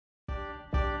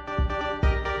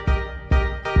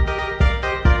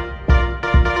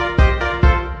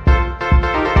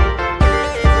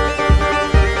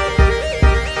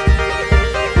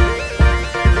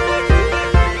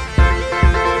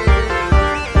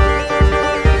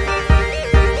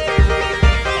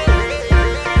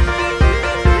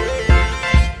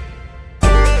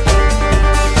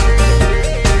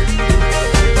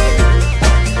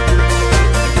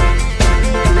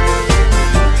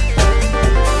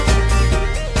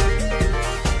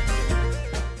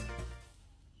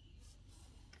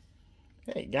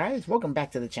guys, welcome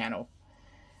back to the channel.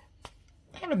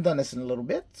 I haven't done this in a little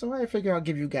bit, so I figure I'll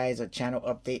give you guys a channel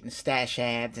update and stash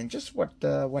ads and just what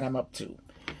I'm up to.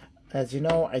 As you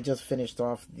know, I just finished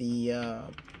off the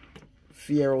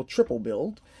Fiero triple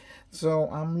build, so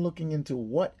I'm looking into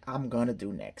what I'm gonna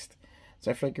do next.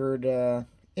 So I figured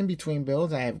in between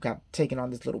builds, I have taken on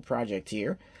this little project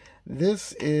here.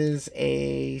 This is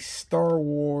a Star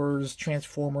Wars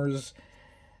Transformers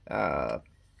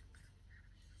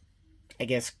I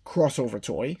guess crossover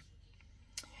toy,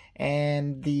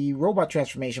 and the robot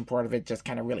transformation part of it just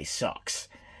kind of really sucks.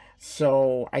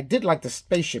 So I did like the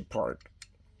spaceship part,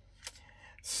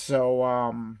 so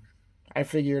I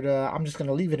figured I'm just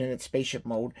gonna leave it in its spaceship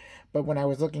mode. But when I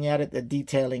was looking at it, the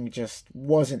detailing just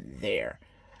wasn't there.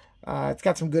 It's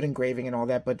got some good engraving and all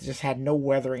that, but it just had no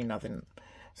weathering, nothing.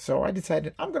 So I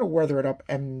decided I'm gonna weather it up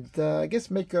and I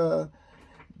guess make a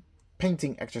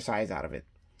painting exercise out of it.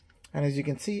 And as you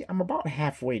can see, I'm about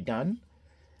halfway done.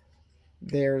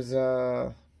 There's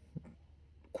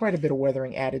quite a bit of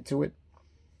weathering added to it.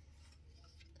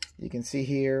 You can see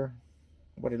here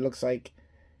what it looks like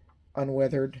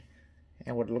unweathered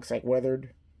and what it looks like weathered.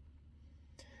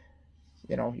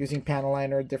 You know, using panel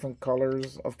liner, different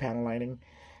colors of panel lining.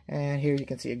 And here you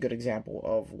can see a good example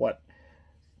of what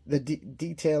the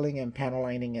detailing and panel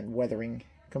lining and weathering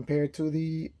compared to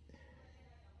the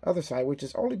other side, which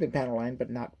has only been panel lined but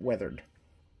not weathered.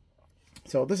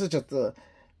 So this is just a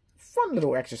fun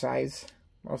little exercise.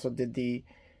 Also did the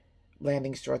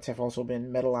landing struts have also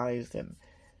been metallized and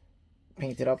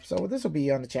painted up, so this will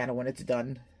be on the channel when it's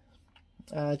done.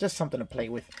 Just something to play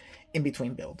with in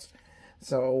between builds.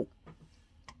 So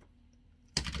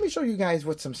let me show you guys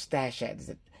what some stash ads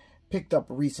that picked up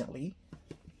recently,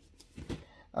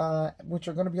 which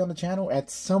are going to be on the channel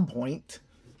at some point.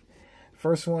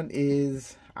 First one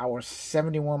is our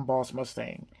 71 Boss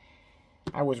Mustang.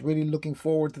 I was really looking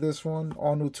forward to this one.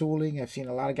 All new tooling. I've seen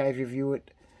a lot of guys review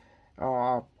it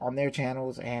on their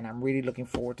channels, and I'm really looking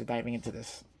forward to diving into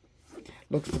this.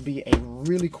 Looks to be a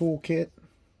really cool kit.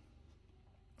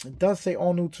 It does say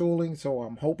all new tooling, so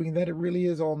I'm hoping that it really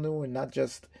is all new and not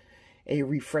just a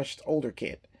refreshed older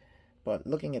kit. But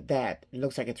looking at that, it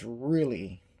looks like it's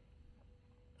really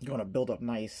going to build up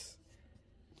nice.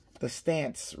 The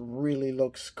stance really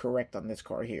looks correct on this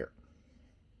car here.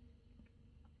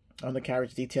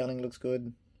 Undercarriage detailing looks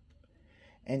good.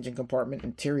 Engine compartment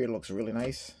interior looks really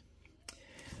nice.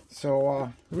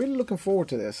 So really looking forward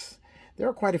to this. There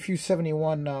are quite a few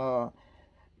 71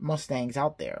 Mustangs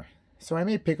out there. So I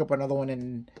may pick up another one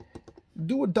and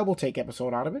do a double take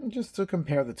episode out of it, and just to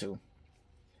compare the two.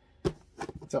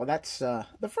 So that's the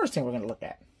first thing we're going to look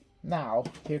at. Now,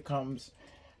 here comes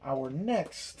our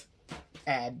next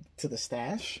add to the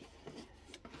stash.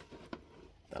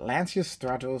 The Lancia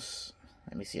Stratos.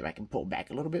 Let me see if I can pull back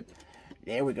a little bit.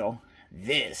 There we go.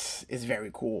 This is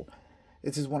very cool.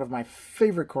 This is one of my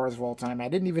favorite cars of all time. I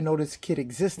didn't even know this kit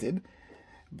existed,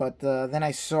 but then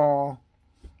I saw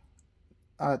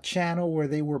a channel where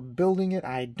they were building it.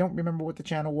 I don't remember what the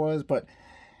channel was, but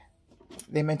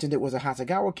they mentioned it was a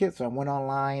Hasegawa kit, so I went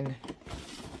online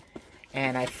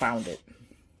and I found it.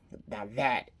 Now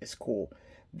that is cool.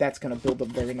 That's going to build up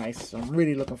very nice, so I'm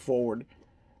really looking forward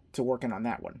to working on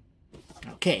that one.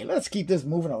 Okay, let's keep this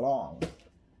moving along.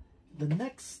 The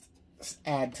next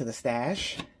add to the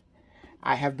stash,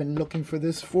 I have been looking for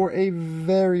this for a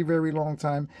very, very long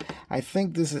time. I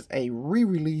think this is a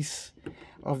re-release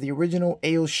of the original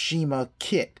Aoshima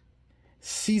kit,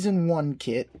 Season 1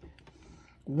 kit,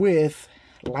 with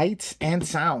lights and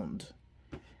sound.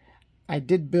 I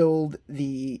did build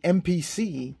the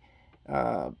MPC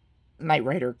Knight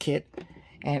Rider kit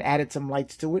and added some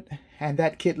lights to it, and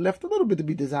that kit left a little bit to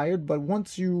be desired, but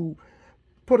once you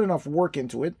put enough work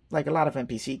into it, like a lot of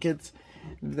MPC kits,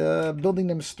 the building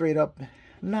them straight up,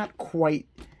 not quite,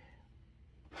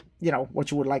 you know, what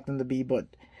you would like them to be, but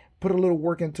put a little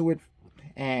work into it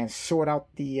and sort out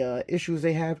the issues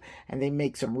they have, and they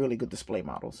make some really good display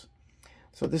models.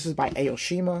 So this is by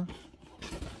Aoshima.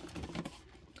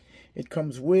 It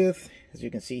comes with, as you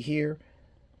can see here,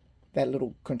 that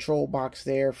little control box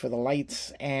there for the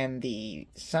lights and the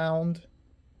sound.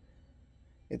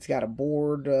 It's got a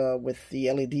board with the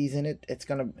LEDs in it.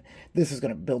 This is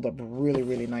gonna build up really,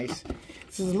 really nice.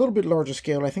 This is a little bit larger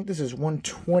scale. I think this is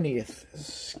 1/20th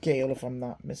scale, if I'm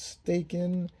not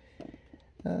mistaken.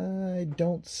 I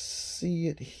don't see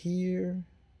it here.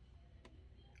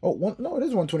 Oh, no, it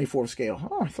is 1/24th scale.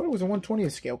 Oh, I thought it was a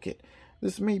 1/20th scale kit.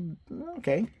 This may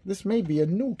be a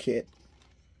new kit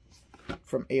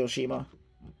from Aoshima.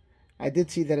 I did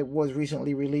see that it was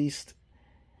recently released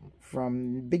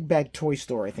from Big Bad Toy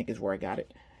Store, I think is where I got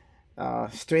it.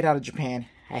 straight out of Japan.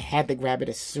 I had to grab it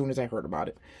as soon as I heard about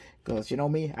it, because you know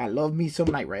me, I love me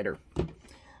some Knight Rider.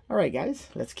 Alright guys,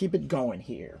 let's keep it going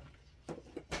here.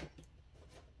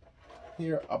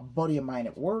 Here, a buddy of mine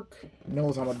at work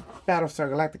knows I'm a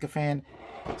Battlestar Galactica fan,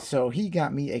 so he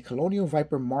got me a Colonial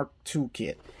Viper Mark II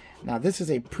kit. Now this is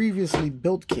a previously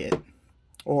built kit,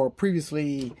 or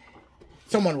previously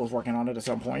someone was working on it at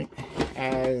some point,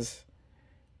 as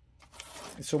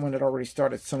someone had already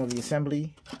started some of the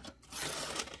assembly.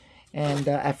 And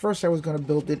at first I was going to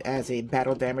build it as a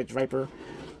battle damage Viper,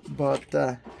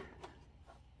 but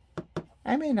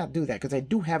I may not do that, because I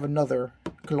do have another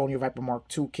Colonial Viper Mark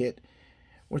II kit,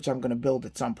 which I'm going to build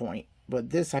at some point. But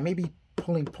this, I may be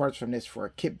pulling parts from this for a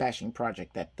kit bashing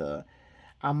project that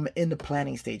I'm in the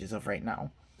planning stages of right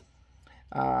now.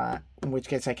 In which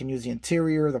case I can use the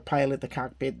interior, the pilot, the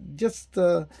cockpit, just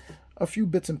a few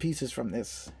bits and pieces from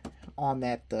this on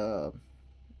that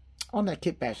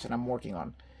kit bash that I'm working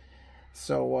on.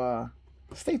 So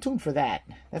stay tuned for that.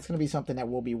 That's going to be something that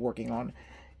we'll be working on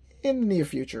in the near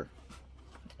future.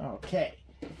 Okay,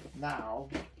 now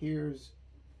here's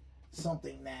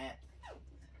something that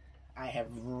I have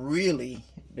really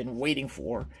been waiting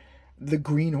for. The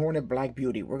Green Hornet Black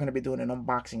Beauty. We're going to be doing an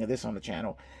unboxing of this on the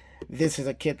channel. This is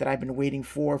a kit that I've been waiting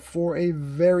for a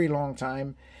very long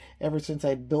time. Ever since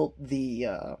I built the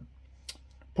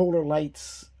Polar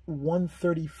Lights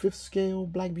 1/35th scale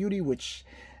Black Beauty, which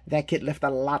that kit left a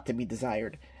lot to be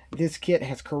desired. This kit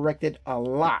has corrected a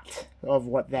lot of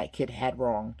what that kit had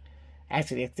wrong.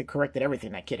 Actually, it corrected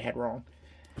everything that kit had wrong.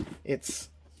 It's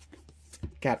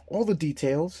got all the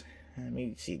details. Let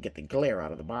me see, get the glare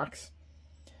out of the box.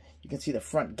 You can see the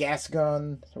front gas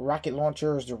gun, the rocket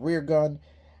launchers, the rear gun,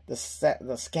 the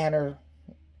scanner,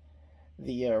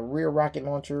 the rear rocket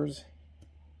launchers,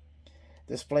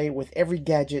 displayed with every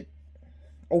gadget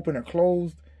open or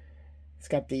closed. It's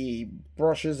got the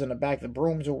brushes in the back, the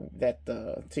brooms that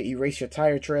to erase your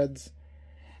tire treads.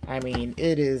 I mean,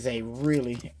 it is a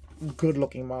really good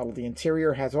looking model. The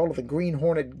interior has all of the Green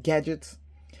Hornet gadgets,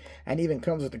 and even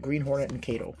comes with the Green Hornet and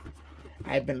Kato.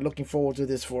 I've been looking forward to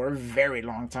this for a very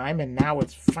long time, and now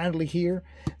it's finally here.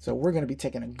 So we're going to be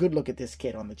taking a good look at this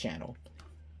kit on the channel.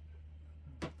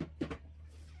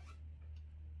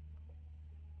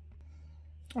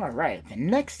 Alright, the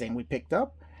next thing we picked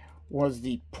up was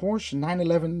the Porsche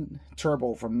 911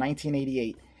 Turbo from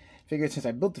 1988. Figured since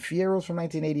I built the Fieros from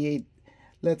 1988,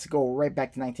 let's go right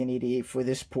back to 1988 for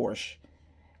this Porsche.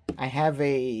 I have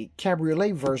a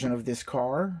cabriolet version of this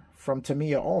car from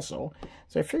Tamiya also,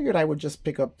 so I figured I would just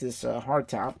pick up this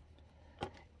hardtop,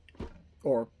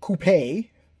 or coupe,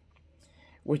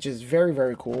 which is very,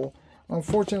 very cool.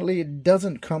 Unfortunately, it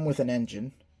doesn't come with an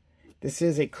engine. This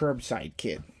is a curbside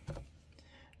kit.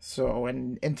 So,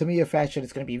 in Tamiya fashion,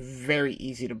 it's going to be very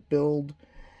easy to build,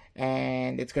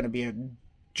 and it's going to be a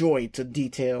joy to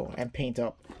detail and paint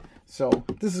up. So,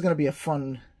 this is going to be a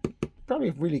fun, probably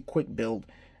a really quick build,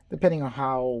 depending on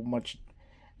how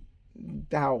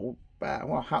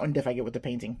in depth I get with the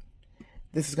painting.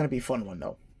 This is going to be a fun one,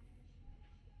 though.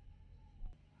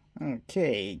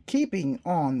 Okay, keeping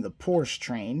on the Porsche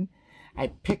train, I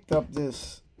picked up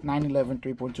this 911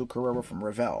 3.2 Carrera from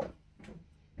Revell.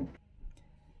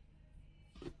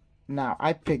 Now,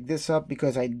 I picked this up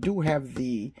because I do have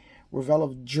the Revell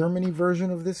of Germany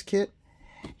version of this kit.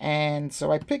 And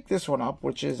so I picked this one up,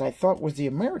 which is, I thought was the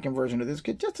American version of this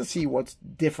kit, just to see what's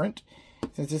different,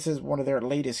 since this is one of their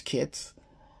latest kits.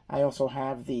 I also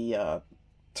have the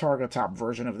Targa top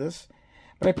version of this.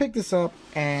 But I picked this up,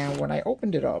 and when I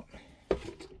opened it up,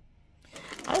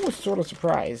 I was sort of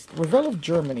surprised. Revell of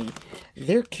Germany,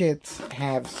 their kits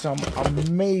have some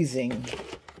amazing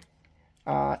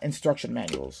instruction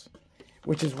manuals,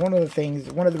 which is one of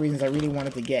the reasons I really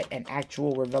wanted to get an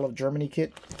actual Revell of Germany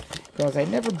kit, because I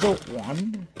never built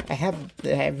one. I have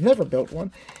never built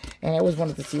one, and I always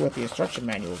wanted to see what the instruction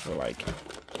manuals were like.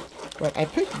 But I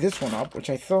picked this one up,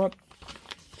 which I thought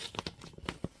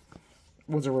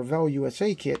was a Revell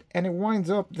USA kit, and it winds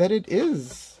up that it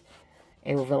is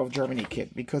a Revell of Germany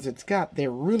kit, because it's got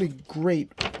their really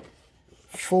great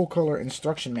full-color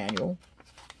instruction manual.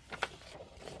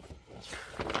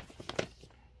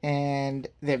 And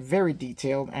they're very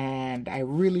detailed, and I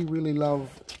really, really love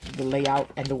the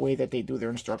layout and the way that they do their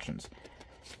instructions.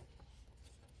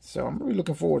 So I'm really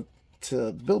looking forward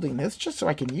to building this, just so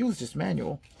I can use this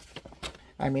manual.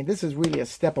 I mean, this is really a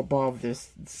step above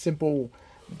this simple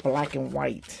black and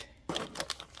white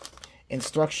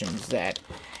instructions that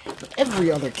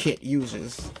every other kit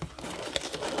uses.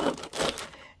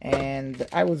 And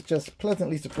I was just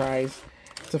pleasantly surprised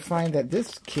to find that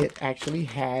this kit actually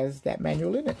has that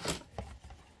manual in it.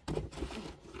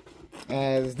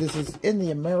 as this is in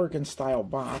the American style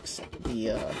box.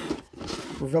 The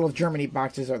Revell of Germany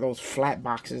boxes are those flat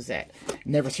boxes that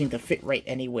never seem to fit right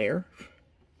anywhere.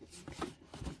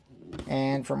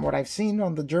 And from what I've seen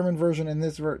on the German version and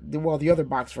this, well, the other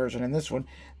box version and this one,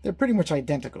 they're pretty much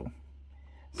identical.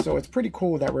 So it's pretty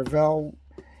cool that Revell,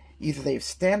 either they've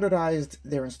standardized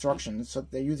their instructions, so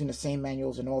they're using the same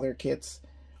manuals in all their kits,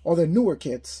 all their newer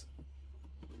kits,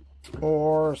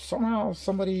 or somehow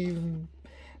somebody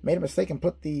made a mistake and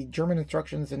put the German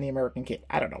instructions in the American kit.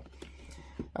 I don't know.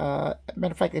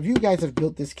 Matter of fact, if you guys have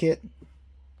built this kit,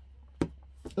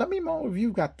 let me know if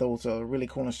you got those really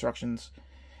cool instructions.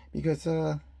 Because,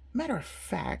 matter of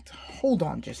fact, hold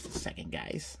on just a second,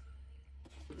 guys.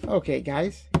 Okay,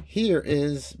 guys, here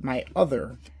is my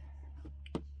other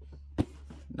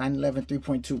 911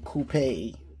 3.2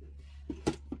 Coupe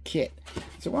kit.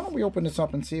 So why don't we open this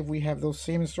up and see if we have those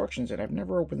same instructions in it. I've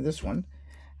never opened this one.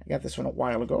 I got this one a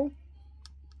while ago.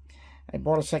 I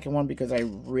bought a second one because I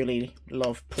really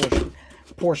love Porsche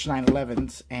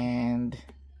 911s, and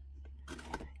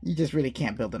you just really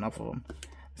can't build enough of them.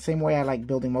 Same way I like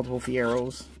building multiple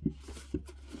Fieros.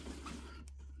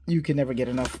 You can never get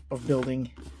enough of building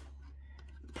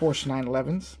Porsche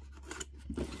 911s.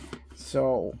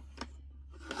 So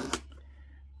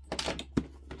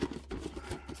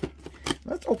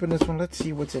let's open this one. Let's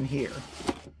see what's in here.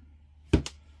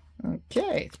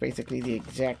 Okay, it's basically the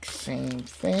exact same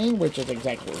thing, which is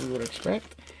exactly what we would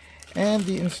expect. And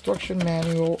the instruction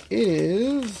manual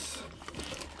is,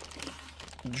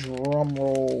 drum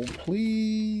roll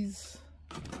please,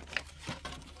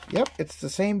 yep, it's the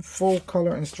same full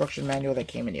color instruction manual that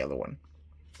came in the other one.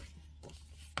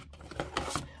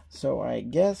 So I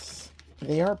guess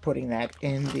they are putting that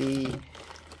in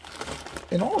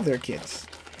all of their kits,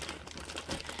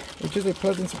 which is a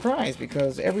pleasant surprise,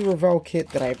 because every Revell kit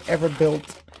that I've ever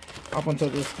built up until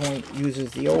this point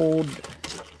uses the old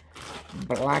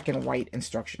black and white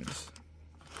instructions.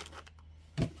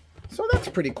 So that's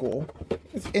pretty cool.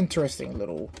 It's an interesting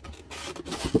little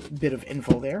bit of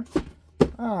info there.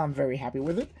 I'm very happy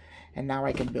with it. And now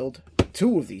I can build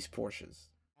 2 of these Porsches.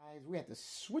 Guys, we have to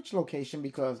switch location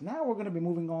because now we're going to be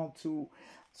moving on to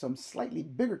some slightly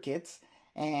bigger kits.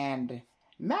 And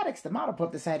Maddox, the model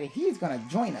pup, decided he's going to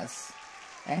join us.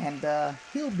 And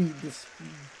he'll be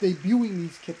debuting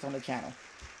these kits on the channel.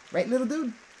 Right, little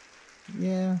dude?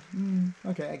 Yeah.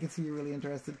 Okay, I can see you're really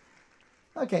interested.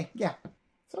 Okay, yeah.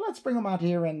 So let's bring him out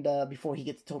here and before he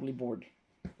gets totally bored.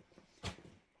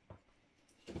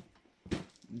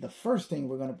 The first thing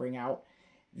we're going to bring out,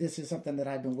 this is something that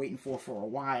I've been waiting for a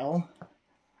while.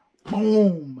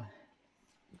 Boom!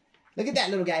 Look at that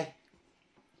little guy.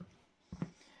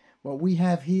 What we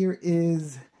have here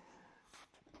is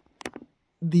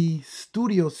the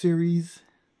Studio Series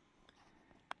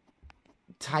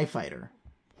TIE Fighter.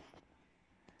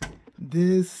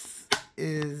 This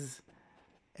is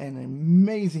an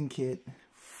amazing kit,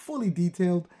 fully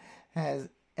detailed, has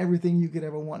everything you could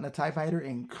ever want in a TIE Fighter,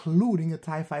 including a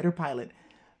TIE Fighter pilot.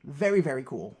 Very, very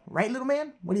cool. Right, little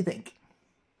man? What do you think?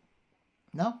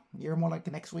 No? You're more like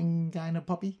an X-Wing kind of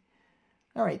puppy?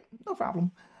 Alright, no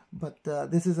problem. But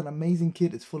this is an amazing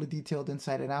kit. It's fully detailed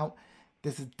inside and out.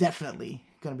 This is definitely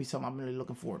going to be something I'm really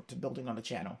looking forward to building on the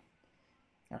channel.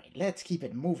 Alright, let's keep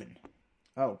it moving.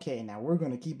 Okay, now we're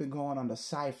going to keep it going on the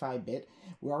sci-fi bit.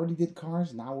 We already did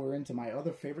cars. Now we're into my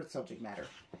other favorite subject matter.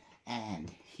 And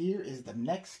here is the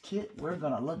next kit we're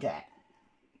going to look at.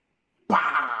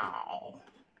 Wow!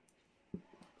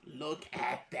 Look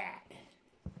at that.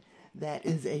 That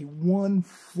is a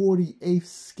 1/48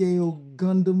 scale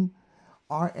Gundam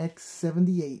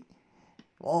RX-78.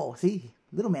 Oh, see?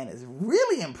 Little man is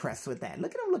really impressed with that.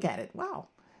 Look at him look at it. Wow.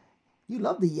 You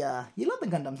love the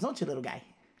Gundams, don't you, little guy?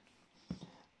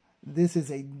 This is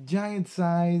a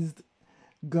giant-sized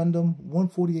Gundam,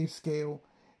 1/48 scale.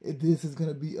 This is going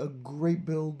to be a great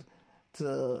build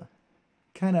to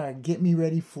kind of get me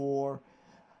ready for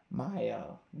my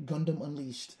Gundam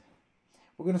Unleashed.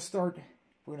 We're going to start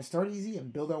easy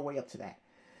and build our way up to that.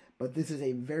 But this is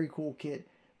a very cool kit,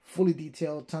 fully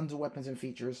detailed, tons of weapons and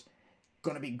features.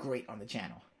 Going to be great on the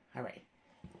channel. All right.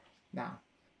 Now,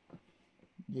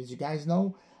 as you guys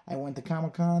know, I went to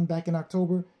Comic-Con back in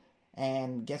October.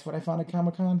 And guess what I found at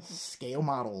Comic-Con? Scale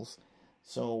models.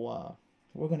 So,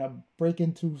 we're going to break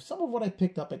into some of what I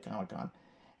picked up at Comic-Con.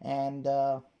 And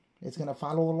it's going to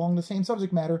follow along the same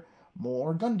subject matter.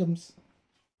 More Gundams.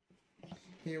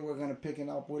 Here we're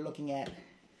looking at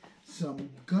some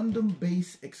Gundam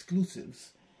Base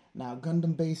exclusives. Now,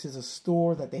 Gundam Base is a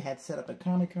store that they had set up at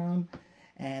Comic-Con.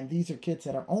 And these are kits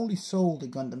that are only sold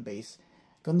at Gundam Base.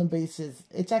 Gundam Base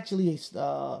it's actually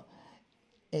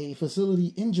a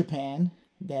facility in Japan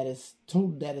that is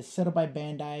set up by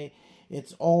Bandai.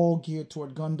 It's all geared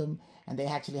toward Gundam, and they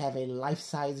actually have a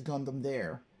life-size Gundam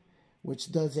there,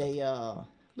 which does a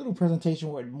little presentation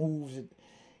where it moves,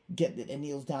 it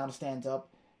kneels down, stands up.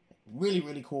 Really,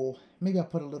 really cool. Maybe I'll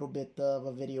put a little bit of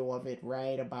a video of it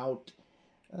right about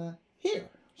here.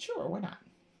 Sure, why not?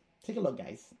 Take a look,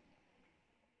 guys.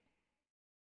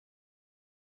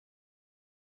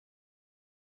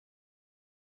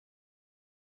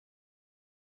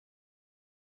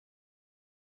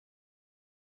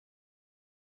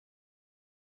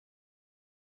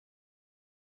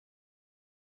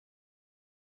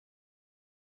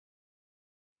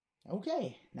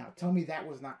 Okay, now tell me that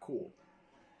was not cool.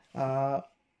 Now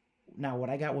what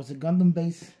I got was a Gundam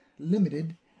Base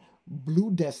Limited Blue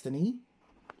Destiny.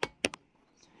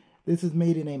 This is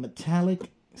made in a metallic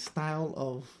style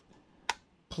of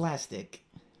plastic,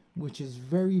 which is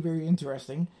very, very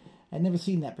interesting. I've never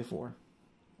seen that before.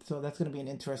 So that's going to be an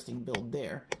interesting build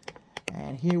there.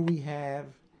 And here we have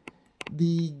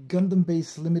the Gundam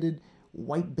Base Limited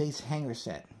White Base Hanger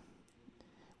Set,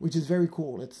 which is very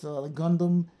cool. It's the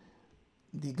Gundam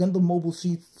mobile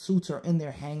suits are in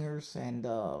their hangars, and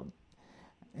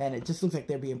it just looks like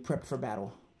they're being prepped for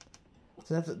battle.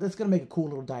 So that's gonna make a cool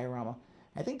little diorama.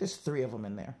 I think there's 3 of them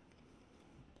in there.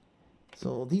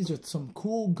 So these are some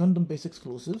cool Gundam Base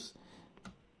exclusives,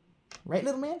 right,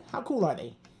 little man? How cool are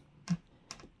they?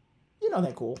 You know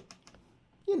they're cool.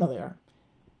 You know they are.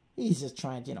 He's just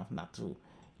trying, you know, not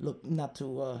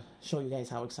to show you guys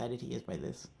how excited he is by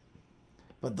this.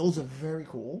 But those are very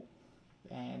cool,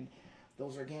 and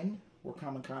those are, again, were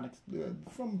Comic-Con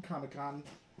from Comic-Con.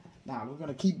 Now we're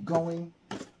gonna keep going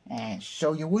and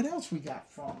show you what else we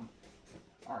got from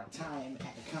our time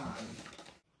at the con.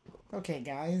 Okay,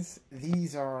 guys,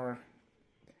 these are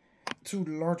 2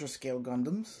 larger scale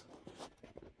Gundams,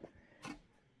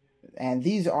 and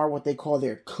these are what they call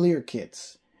their clear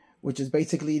kits, which is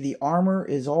basically the armor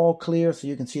is all clear, so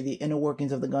you can see the inner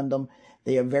workings of the Gundam.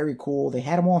 They are very cool. They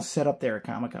had them all set up there at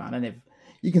Comic-Con, and if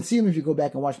you can see them if you go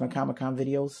back and watch my Comic-Con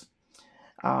videos.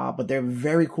 But they're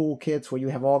very cool kits where you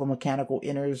have all the mechanical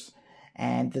inners,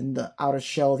 and then the outer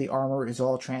shell, the armor, is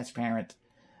all transparent.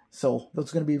 So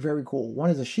that's going to be very cool. One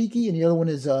is a Shiki, and the other one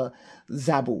is a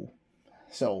Zabu.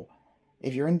 So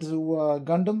if you're into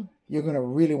Gundam, you're going to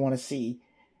really want to see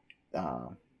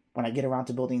when I get around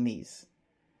to building these.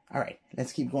 All right,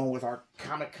 let's keep going with our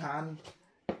Comic-Con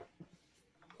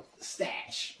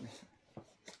stash.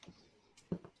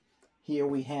 Here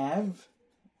we have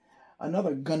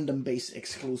another Gundam Base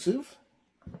exclusive.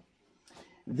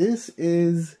 This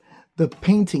is the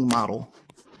painting model.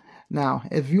 Now,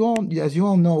 as you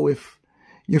all know, if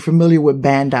you're familiar with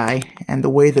Bandai and the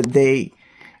way that they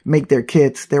make their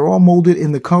kits, they're all molded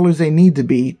in the colors they need to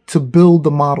be to build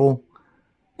the model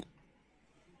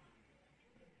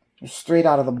straight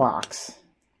out of the box.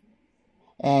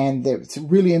 And it's a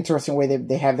really interesting way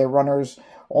they have their runners.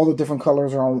 All the different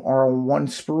colors are on one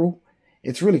sprue.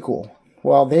 It's really cool.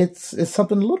 Well, it's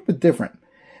something a little bit different.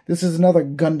 This is another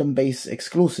Gundam Base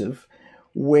exclusive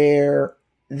where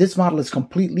this model is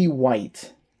completely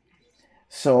white.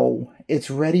 So it's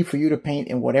ready for you to paint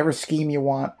in whatever scheme you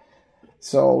want.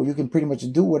 So you can pretty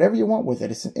much do whatever you want with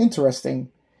it. It's an interesting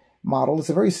model. It's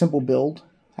a very simple build.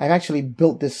 I've actually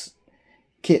built this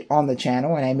kit on the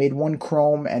channel, and I made one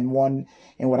chrome and one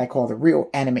in what I call the real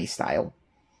anime style.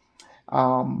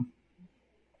 And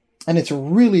it's a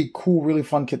really cool, really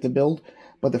fun kit to build.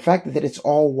 But the fact that it's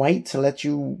all white to let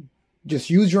you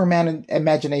just use your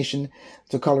imagination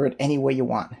to color it any way you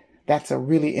want. That's a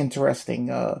really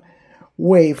interesting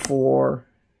way for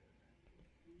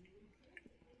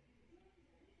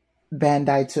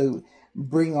Bandai to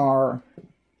bring a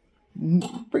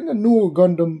newer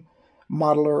Gundam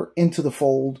modeler into the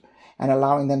fold and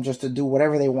allowing them just to do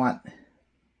whatever they want.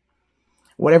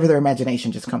 Whatever their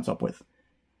imagination just comes up with.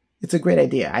 It's a great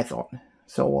idea, I thought.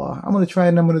 So I'm going to try it,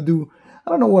 and I'm going to do,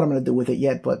 I don't know what I'm going to do with it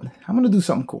yet, but I'm going to do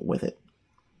something cool with it.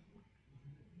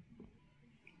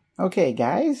 Okay,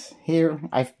 guys, here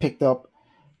I've picked up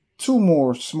 2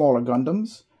 more smaller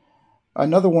Gundams.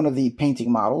 Another one of the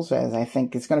painting models, as I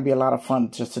think it's going to be a lot of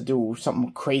fun just to do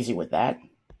something crazy with that.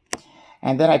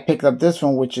 And then I picked up this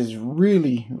one, which is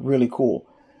really, really cool.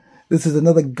 This is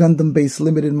another Gundam Base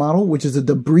Limited model, which is a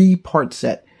debris part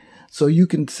set. So you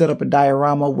can set up a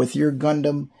diorama with your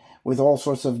Gundam with all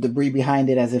sorts of debris behind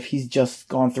it as if he's just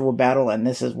gone through a battle, and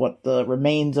this is what the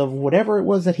remains of whatever it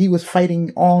was that he was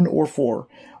fighting on or for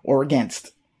or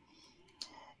against.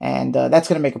 And that's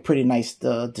going to make a pretty nice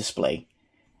display.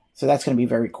 So that's going to be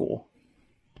very cool.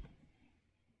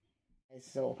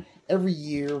 So every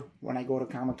year when I go to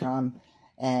Comic-Con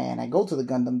and I go to the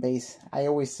Gundam base, I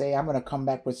always say I'm going to come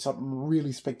back with something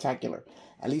really spectacular.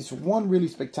 At least one really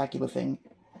spectacular thing.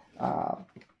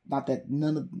 Not that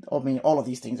all of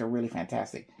these things are really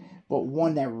fantastic, but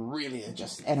one that really is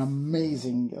just an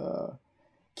amazing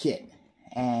kit.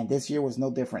 And this year was no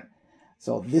different.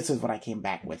 So this is what I came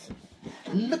back with.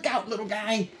 Look out, little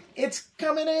guy. It's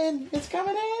coming in. It's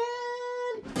coming in.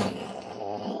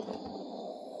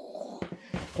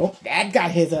 Oh, that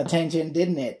got his attention,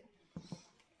 didn't it?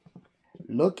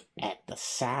 Look at the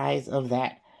size of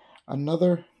that.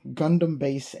 Another Gundam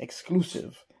base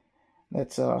exclusive.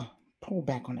 Let's pull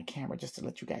back on the camera just to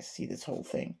let you guys see this whole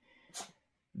thing.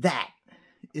 That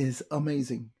is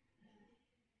amazing.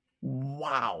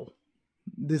 Wow.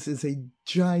 This is a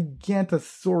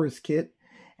Gigantosaurus kit.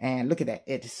 And look at that.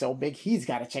 It's so big, he's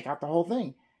got to check out the whole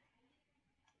thing.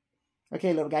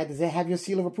 Okay, little guy, does that have your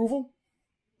seal of approval?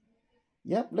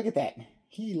 Yep, look at that.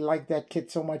 He liked that kit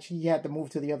so much, he had to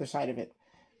move to the other side of it.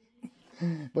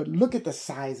 But look at the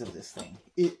size of this thing.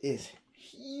 It is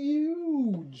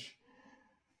huge.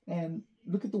 And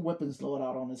look at the weapons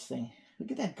loadout on this thing.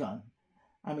 Look at that gun.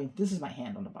 I mean, this is my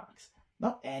hand on the box.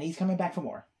 No, and he's coming back for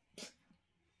more.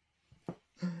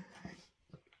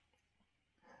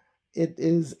 It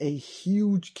is a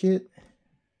huge kit.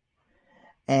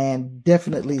 And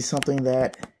definitely something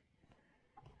that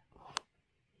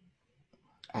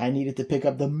I needed to pick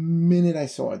up the minute I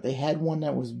saw it. They had one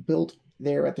that was built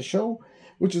there at the show,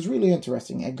 which is really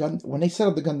interesting. When they set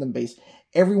up the Gundam base,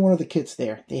 every one of the kits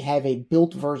there, they have a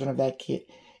built version of that kit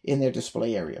in their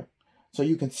display area. So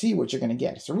you can see what you're going to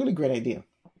get. It's a really great idea.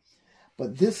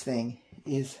 But this thing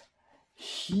is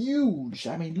huge.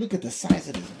 I mean, look at the size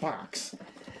of this box.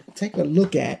 Take a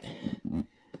look at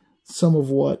some of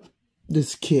what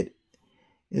this kit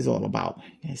is all about.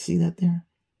 Can you see that there?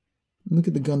 Look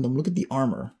at the Gundam. Look at the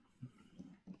armor.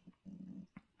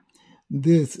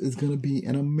 This is going to be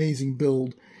an amazing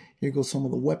build. Here goes some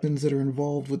of the weapons that are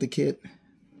involved with the kit.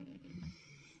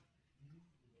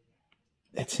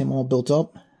 That's him all built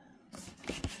up.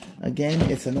 Again,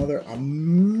 it's another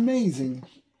amazing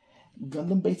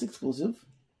Gundam base exclusive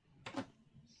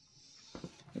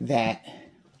that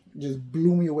just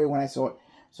blew me away when I saw it.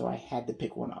 So I had to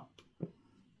pick one up.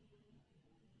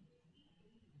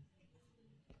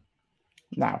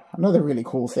 Now, another really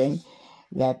cool thing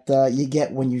that you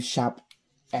get when you shop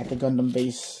at the Gundam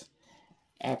base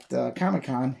at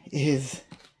Comic-Con is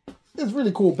this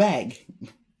really cool bag.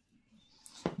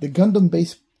 The Gundam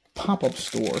base pop-up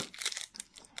store.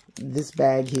 This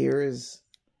bag here is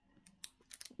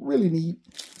really neat.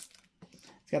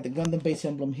 It's got the Gundam base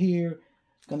emblem here,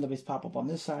 Gundam base pop-up on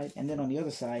this side, and then on the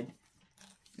other side,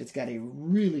 it's got a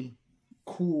really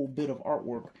cool bit of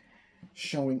artwork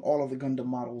showing all of the Gundam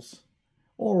models.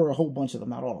 Or a whole bunch of them,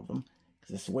 not all of them,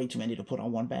 because it's way too many to put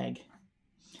on one bag.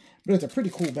 But it's a pretty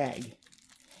cool bag.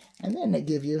 And then they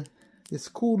give you this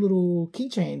cool little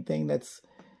keychain thing that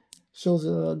shows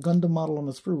a Gundam model on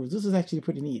the sprues. This is actually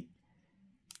pretty neat.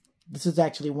 This is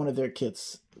actually one of their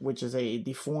kits, which is a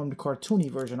deformed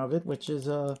cartoony version of it, which is,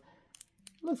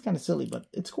 looks kind of silly, but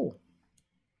it's cool.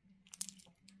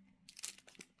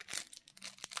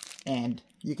 And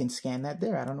you can scan that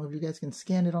there. I don't know if you guys can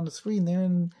scan it on the screen there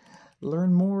and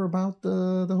learn more about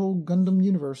the whole Gundam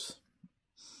universe.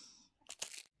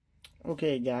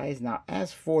 Okay, guys, now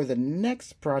as for the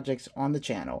next projects on the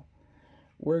channel,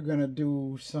 we're going to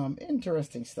do some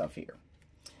interesting stuff here.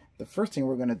 The first thing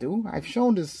we're going to do, I've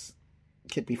shown this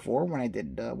kit before when I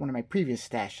did one of my previous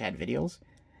Stash Chat videos.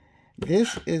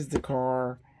 This is the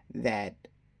car that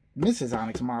Mrs.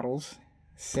 Onyx Models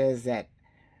says that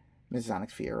Mrs.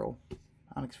 Onyx Fierro,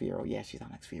 yeah, she's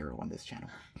Onyx Fierro on this channel.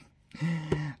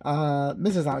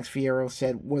 Mrs. Onyx Fierro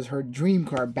said was her dream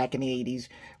car back in the 80s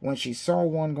when she saw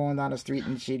one going down the street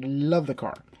and she loved the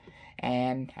car.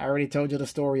 And I already told you the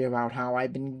story about how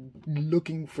I've been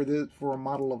looking for a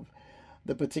model of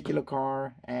the particular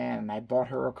car, and I bought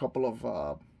her a couple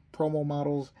of promo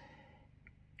models.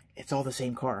 It's all the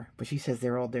same car, but she says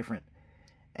they're all different.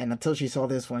 And until she saw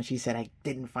this one, she said I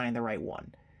didn't find the right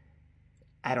one.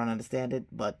 I don't understand it,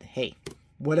 but hey,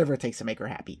 whatever it takes to make her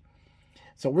happy.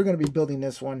 So we're going to be building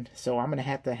this one. So I'm going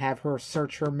to have her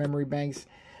search her memory banks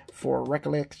for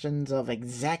recollections of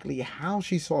exactly how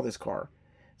she saw this car.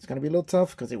 It's going to be a little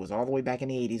tough because it was all the way back in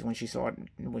the 80s when she saw it,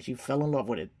 when she fell in love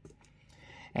with it.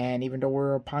 And even though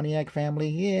we're a Pontiac family,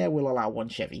 yeah, we'll allow one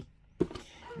Chevy.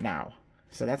 Now,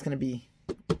 so that's going to be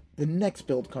the next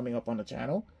build coming up on the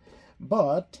channel.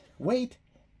 But wait,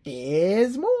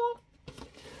 there's more.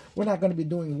 We're not going to be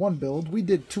doing one build. We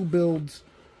did 2 builds,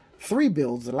 3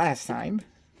 builds the last time.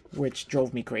 which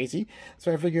drove me crazy.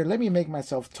 So I figured, let me make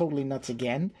myself totally nuts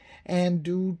again and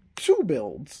do 2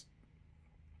 builds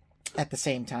at the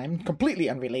same time, completely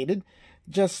unrelated,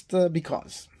 just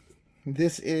because.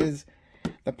 This is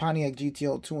the Pontiac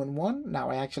GTO 2-in-1. Now,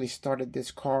 I actually started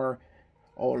this car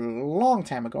a long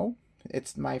time ago.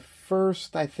 It's my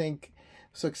first, I think,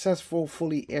 successful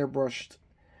fully airbrushed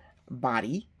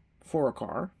body for a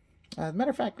car. As a matter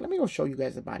of fact, let me go show you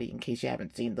guys the body in case you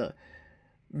haven't seen the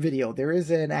video. There is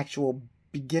an actual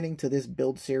beginning to this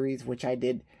build series, which I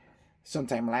did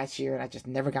sometime last year, and I just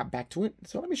never got back to it.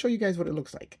 So let me show you guys what it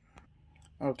looks like.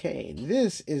 Okay,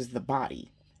 this is the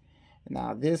body.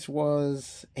 Now, this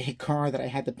was a car that I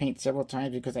had to paint several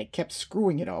times because I kept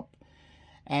screwing it up.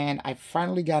 And I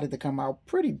finally got it to come out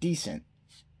pretty decent.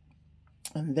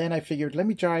 And then I figured, let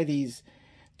me try these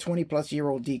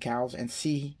 20-plus-year-old decals and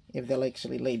see if they'll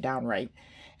actually lay down right.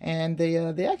 And they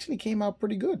actually came out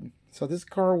pretty good. So this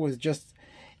car was just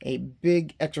a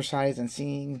big exercise in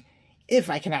seeing if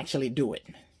I can actually do it.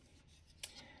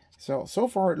 So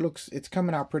far it's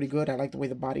coming out pretty good. I like the way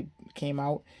the body came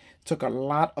out. Took a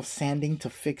lot of sanding to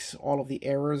fix all of the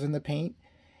errors in the paint.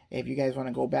 If you guys want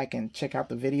to go back and check out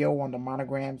the video on the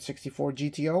Monogram 64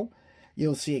 GTO,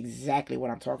 you'll see exactly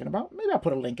what I'm talking about. Maybe I'll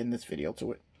put a link in this video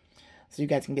to it, so you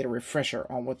guys can get a refresher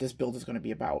on what this build is going to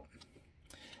be about.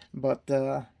 But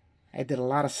I did a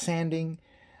lot of sanding,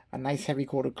 a nice heavy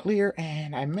coat of clear,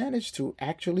 and I managed to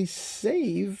actually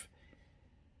save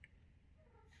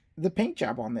the paint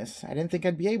job on this. I didn't think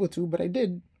I'd be able to, but I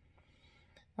did.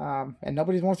 And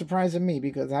nobody's more surprised than me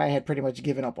because I had pretty much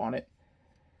given up on it.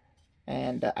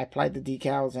 And I applied the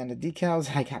decals, and the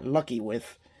decals I got lucky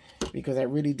with because I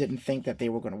really didn't think that they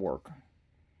were going to work.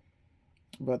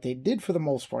 But they did for the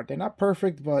most part. They're not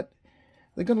perfect, but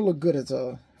they're going to look good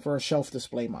for a shelf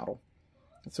display model.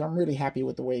 So I'm really happy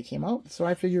with the way it came out. So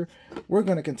I figure we're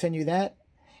going to continue that.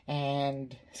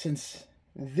 And since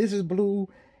this is blue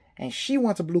and she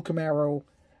wants a blue Camaro,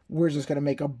 we're just going to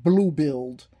make a blue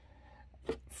build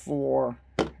for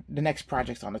the next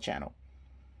projects on the channel.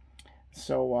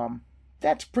 So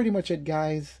that's pretty much it,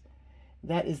 guys.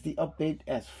 That is the update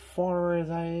as far as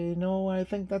I know. I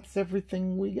think that's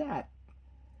everything we got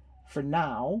for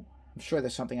now. I'm sure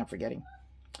there's something I'm forgetting.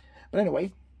 But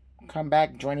anyway, come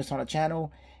back, join us on the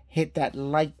channel, hit that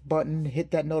like button,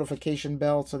 hit that notification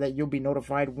bell so that you'll be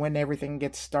notified when everything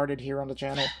gets started here on the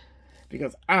channel.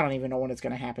 Because I don't even know when it's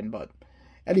going to happen, but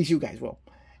at least you guys will.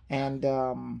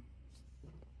 And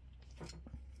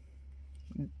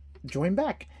join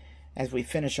back as we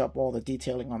finish up all the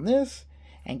detailing on this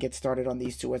and get started on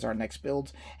these 2 as our next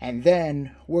builds. And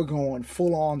then we're going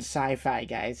full-on sci-fi,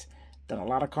 guys. Done a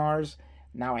lot of cars.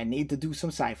 Now I need to do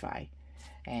some sci-fi.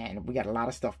 And we got a lot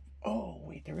of stuff. Oh,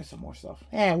 wait, there is some more stuff.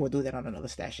 And we'll do that on another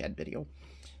Stash Ad video.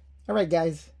 All right,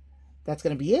 guys. That's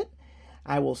going to be it.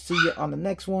 I will see you on the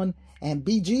next one. And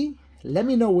BG, let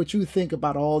me know what you think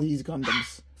about all these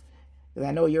Gundams. Because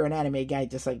I know you're an anime guy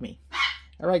just like me.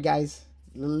 All right, guys.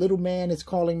 The little man is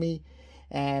calling me.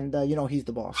 And, you know, he's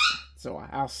the boss. So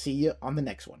I'll see you on the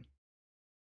next one.